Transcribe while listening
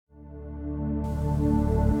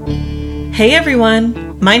Hey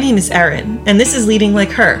everyone, my name is Erin, and this is Leading Like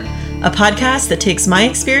Her, a podcast that takes my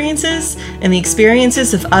experiences and the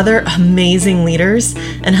experiences of other amazing leaders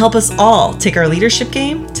and help us all take our leadership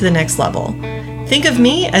game to the next level. Think of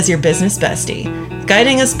me as your business bestie,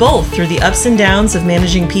 guiding us both through the ups and downs of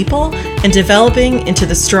managing people and developing into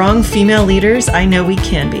the strong female leaders I know we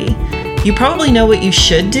can be. You probably know what you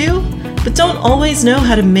should do, but don't always know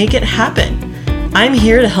how to make it happen. I'm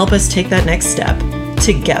here to help us take that next step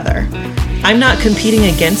together. I'm not competing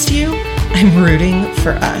against you, I'm rooting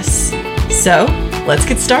for us. So, let's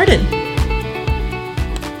get started.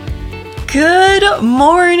 Good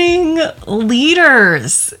morning,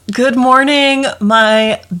 leaders. Good morning,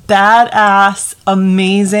 my badass,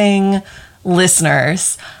 amazing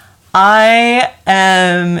listeners. I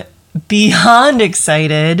am beyond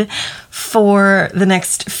excited for the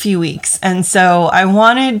next few weeks. And so I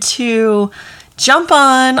wanted to jump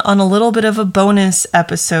on a little bit of a bonus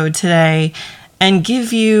episode today and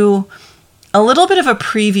give you a little bit of a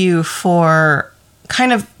preview for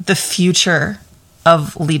kind of the future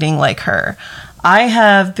of Leading Like Her. I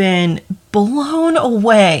have been blown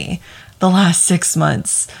away the last 6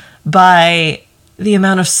 months by the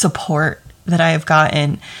amount of support that I have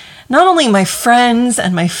gotten. Not only my friends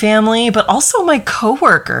and my family, but also my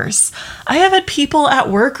coworkers. I have had people at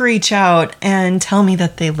work reach out and tell me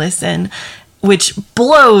that they listen, which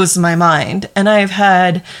blows my mind. And I've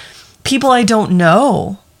had people I don't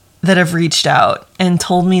know that have reached out and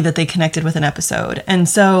told me that they connected with an episode. And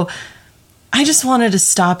so I just wanted to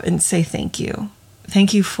stop and say thank you.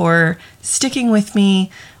 Thank you for sticking with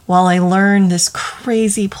me while I learn this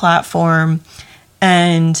crazy platform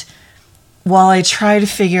and while I try to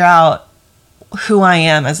figure out who I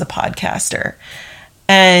am as a podcaster.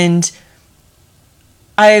 And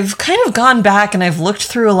I've kind of gone back and I've looked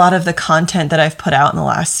through a lot of the content that I've put out in the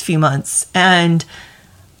last few months, and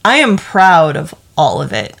I am proud of all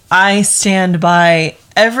of it. I stand by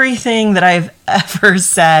everything that I've ever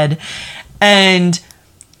said, and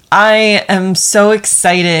I am so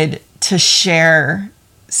excited to share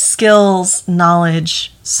skills,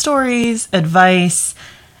 knowledge, stories, advice,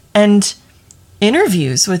 and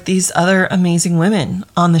interviews with these other amazing women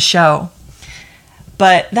on the show.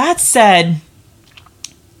 But that said,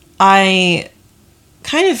 I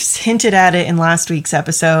kind of hinted at it in last week's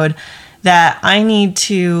episode that I need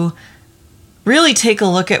to really take a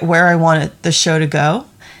look at where I want the show to go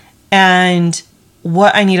and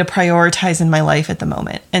what I need to prioritize in my life at the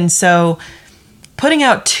moment. And so putting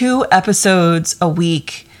out 2 episodes a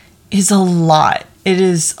week is a lot. It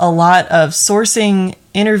is a lot of sourcing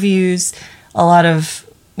interviews, a lot of,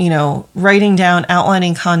 writing down,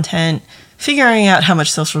 outlining content, figuring out how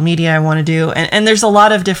much social media I want to do. And there's a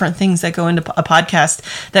lot of different things that go into a podcast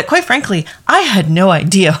that, quite frankly, I had no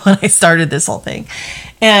idea when I started this whole thing.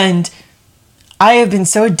 And I have been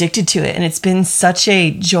so addicted to it, and it's been such a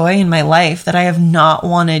joy in my life that I have not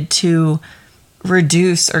wanted to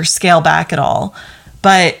reduce or scale back at all.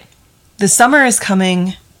 But the summer is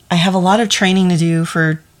coming. I have a lot of training to do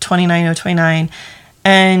for 29029,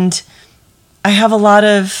 and I have a lot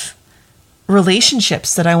of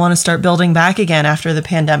relationships that I want to start building back again after the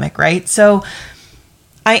pandemic, right? So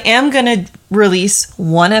I am going to release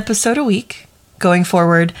 1 episode a week going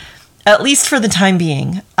forward, at least for the time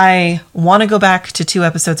being. I want to go back to 2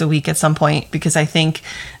 episodes a week at some point because I think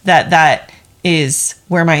that is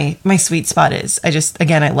where my sweet spot is. I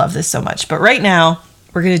love this so much. But right now,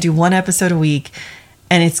 we're going to do 1 episode a week,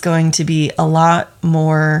 and it's going to be a lot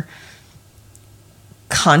more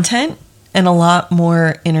content and a lot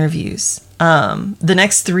more interviews. The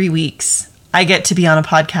next 3 weeks, I get to be on a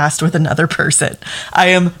podcast with another person. I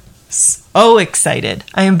am so excited.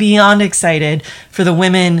 I am beyond excited for the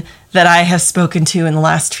women that I have spoken to in the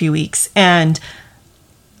last few weeks. And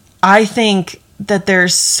I think that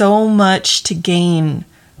there's so much to gain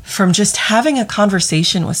from just having a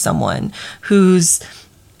conversation with someone who's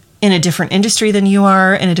in a different industry than you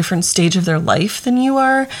are, in a different stage of their life than you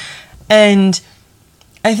are. And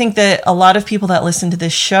I think that a lot of people that listen to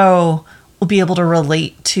this show will be able to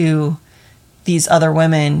relate to these other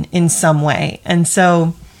women in some way. And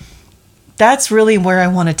so that's really where I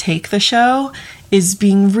want to take the show, is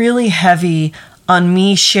being really heavy on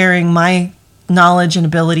me sharing my knowledge and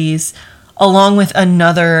abilities along with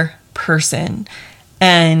another person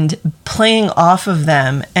and playing off of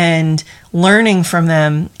them and learning from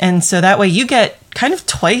them. And so that way you get kind of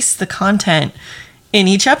twice the content in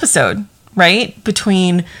each episode, right?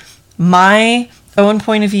 Between my own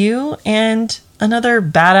point of view and another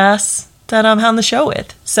badass that I'm on the show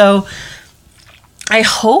with. So I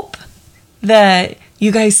hope that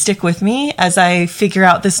you guys stick with me as I figure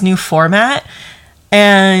out this new format.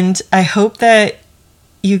 And I hope that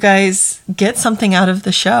you guys get something out of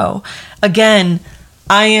the show. Again,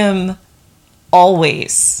 I am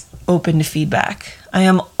always open to feedback. I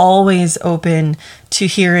am always open to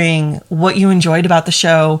hearing what you enjoyed about the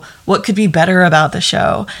show, what could be better about the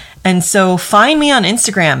show. And so find me on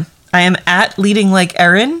Instagram. I am at Leading Like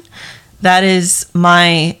Erin. That is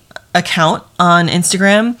my account on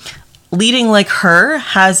Instagram. Leading Like Her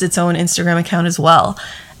has its own Instagram account as well.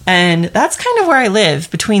 And that's kind of where I live,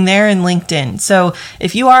 between there and LinkedIn. So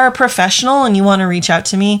if you are a professional and you want to reach out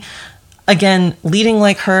to me, again, Leading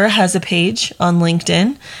Like Her has a page on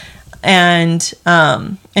LinkedIn. And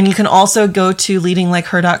you can also go to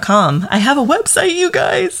leadinglikeher.com. I have a website, you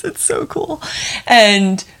guys. It's so cool.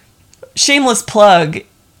 And shameless plug,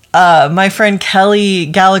 my friend Kelly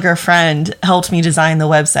Gallagher Friend helped me design the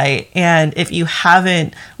website. And if you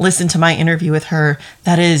haven't listened to my interview with her,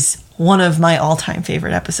 that is one of my all-time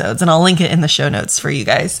favorite episodes. And I'll link it in the show notes for you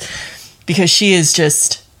guys, because she is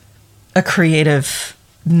just a creative,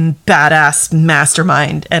 badass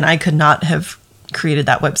mastermind. And I could not have created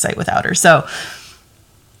that website without her. So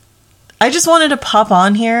I just wanted to pop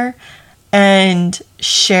on here and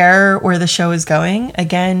share where the show is going.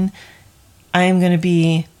 Again, I am going to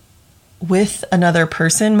be with another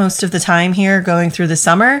person most of the time here going through the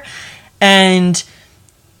summer and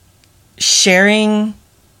sharing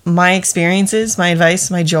my experiences, my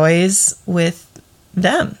advice, my joys with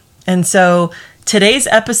them. And so today's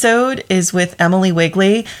episode is with Emily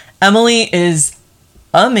Wigley. Emily is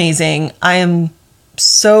amazing. I am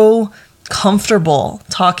so comfortable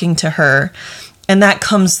talking to her, and that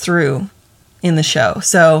comes through in the show.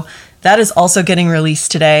 So that is also getting released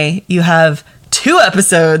today. You have 2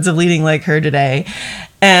 episodes of Leading Like Her today,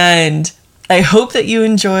 and I hope that you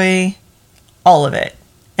enjoy all of it.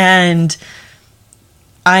 And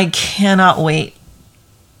I cannot wait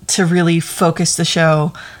to really focus the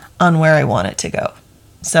show on where I want it to go.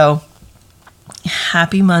 So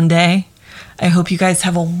happy Monday. I hope you guys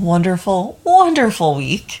have a wonderful, wonderful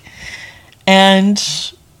week. And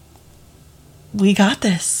we got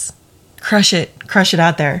this. Crush it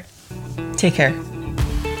out there. Take care.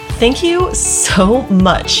 Thank you so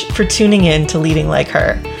much for tuning in to Leading Like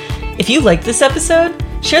Her. If you liked this episode,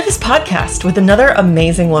 share this podcast with another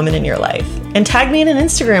amazing woman in your life and tag me in an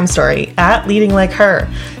Instagram story at Leading Like Her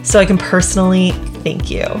so I can personally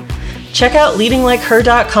thank you. Check out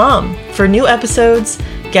leadinglikeher.com for new episodes,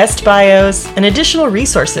 guest bios, and additional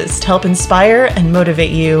resources to help inspire and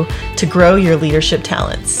motivate you to grow your leadership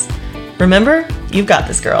talents. Remember, you've got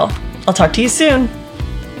this, girl. I'll talk to you soon.